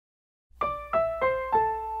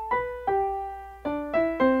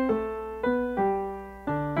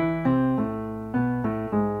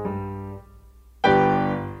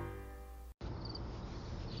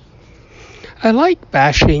I like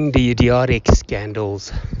bashing the idiotic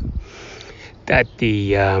scandals that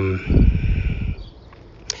the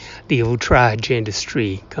outrage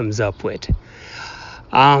industry comes up with.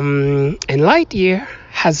 And Lightyear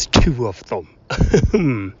has two of them.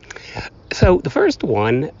 So the first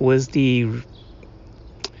one was the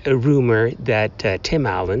rumor that Tim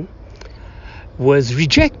Allen was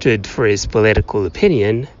rejected for his political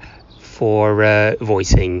opinion for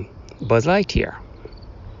voicing Buzz Lightyear.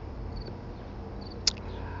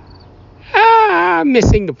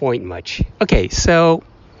 Missing the point much. Okay, so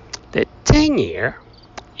the thing here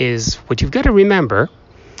is, what you've got to remember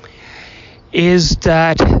is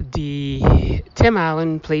that the Tim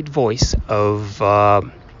Allen played voice of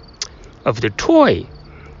the toy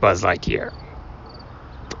Buzz Lightyear.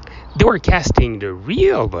 They were casting the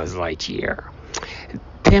real Buzz Lightyear.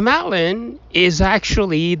 Tim Allen is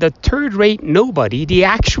actually the third-rate nobody, the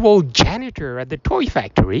actual janitor at the toy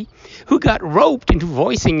factory, who got roped into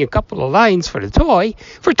voicing a couple of lines for the toy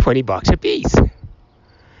for $20 a piece.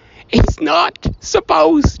 It's not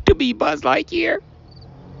supposed to be Buzz Lightyear.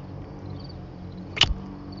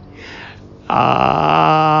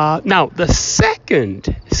 Now, the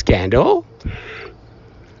second scandal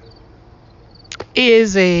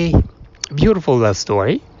is a beautiful love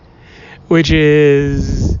story, which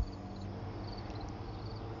is,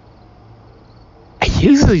 it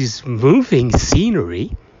uses moving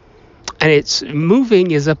scenery, and it's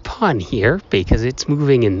moving is a pun here because it's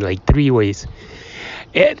moving in like three ways.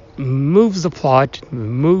 It moves the plot,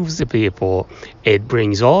 moves the people, it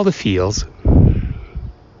brings all the feels,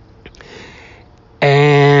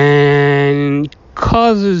 and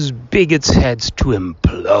causes bigots' heads to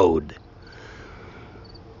implode.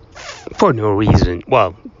 For no reason.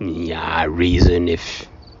 Well, yeah, reason if...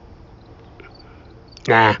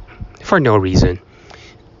 for no reason.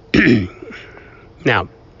 Now,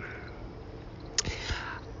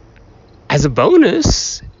 as a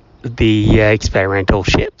bonus, the experimental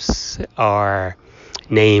ships are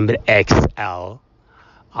named XL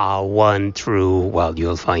 1 through, well,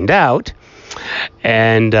 you'll find out.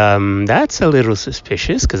 And that's a little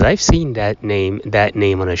suspicious because I've seen that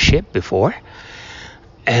name on a ship before.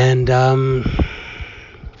 And the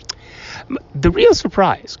real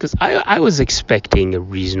surprise, because I was expecting a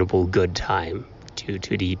reasonable good time to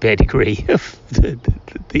the pedigree of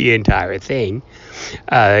the entire thing,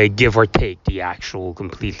 give or take the actual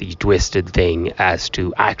completely twisted thing as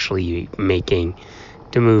to actually making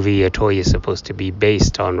the movie a toy is supposed to be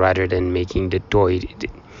based on, rather than making the toy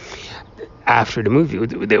after the movie.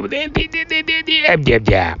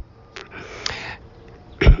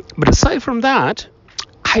 But aside from that,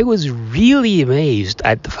 I was really amazed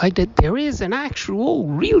at the fact that there is an actual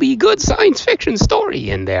really good science fiction story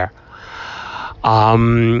in there.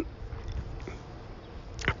 I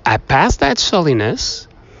passed that silliness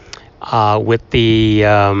with the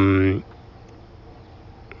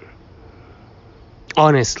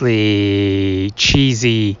honestly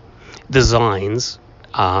cheesy designs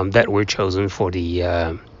that were chosen for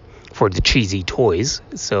the cheesy toys.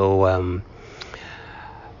 So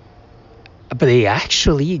but they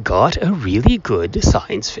actually got a really good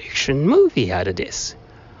science fiction movie out of this.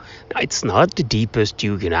 Now, it's not the deepest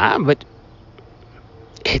you can have, but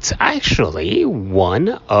it's actually one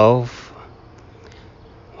of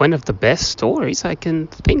the best stories I can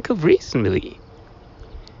think of recently.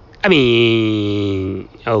 I mean,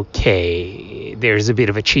 okay, there's a bit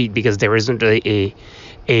of a cheat because there isn't a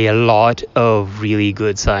lot of really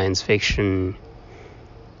good science fiction,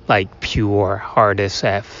 like pure hard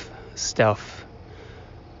SF stuff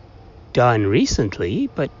done recently,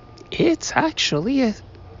 but it's actually a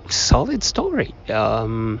solid story.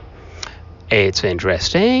 It's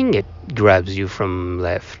interesting. It grabs you from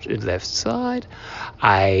left side.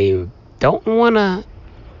 I don't want to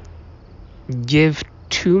give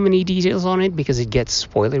too many details on it because it gets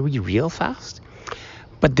spoilery real fast.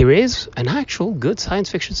 But there is an actual good science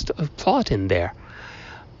fiction plot in there,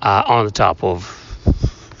 on the top of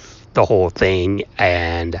the whole thing,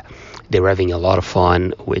 and they're having a lot of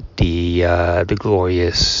fun with the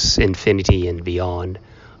glorious infinity and beyond.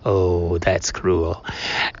 Oh, that's cruel.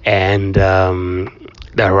 And the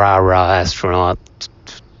rah-rah astronaut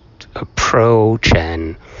approach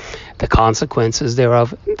and the consequences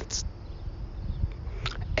thereof.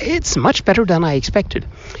 It's much better than I expected.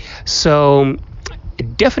 So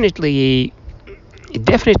definitely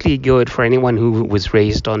good for anyone who was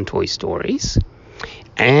raised on Toy Stories.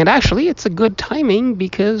 And actually, it's a good timing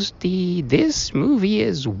because this movie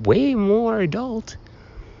is way more adult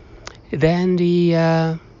than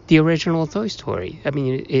the original Toy Story. I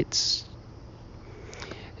mean,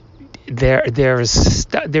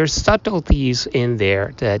 there's subtleties in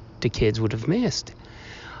there that the kids would have missed.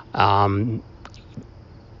 Um,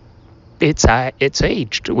 it's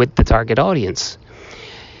aged with the target audience,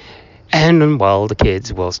 and well, the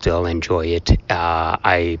kids will still enjoy it.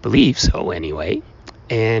 I believe so, anyway.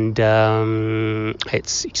 And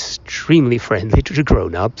it's extremely friendly to the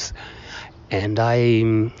grown-ups, and I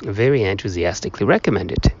very enthusiastically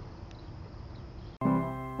recommend it.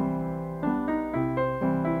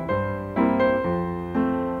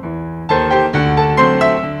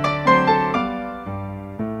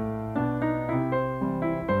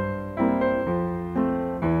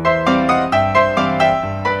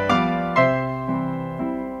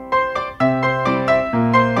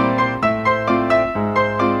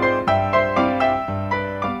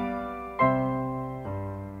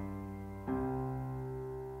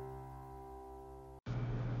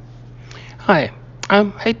 Hi, I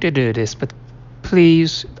hate to do this, but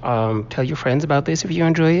please tell your friends about this if you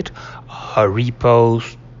enjoy it.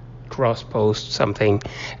 Repost, cross post, something.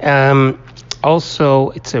 Also,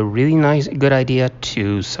 it's a really good idea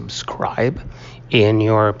to subscribe in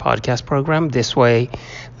your podcast program. This way,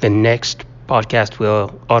 the next podcast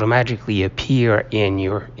will automatically appear in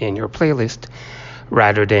your playlist,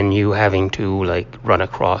 rather than you having to like run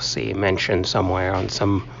across a mention somewhere on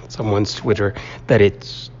someone's Twitter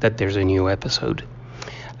that there's a new episode.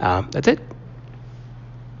 That's it.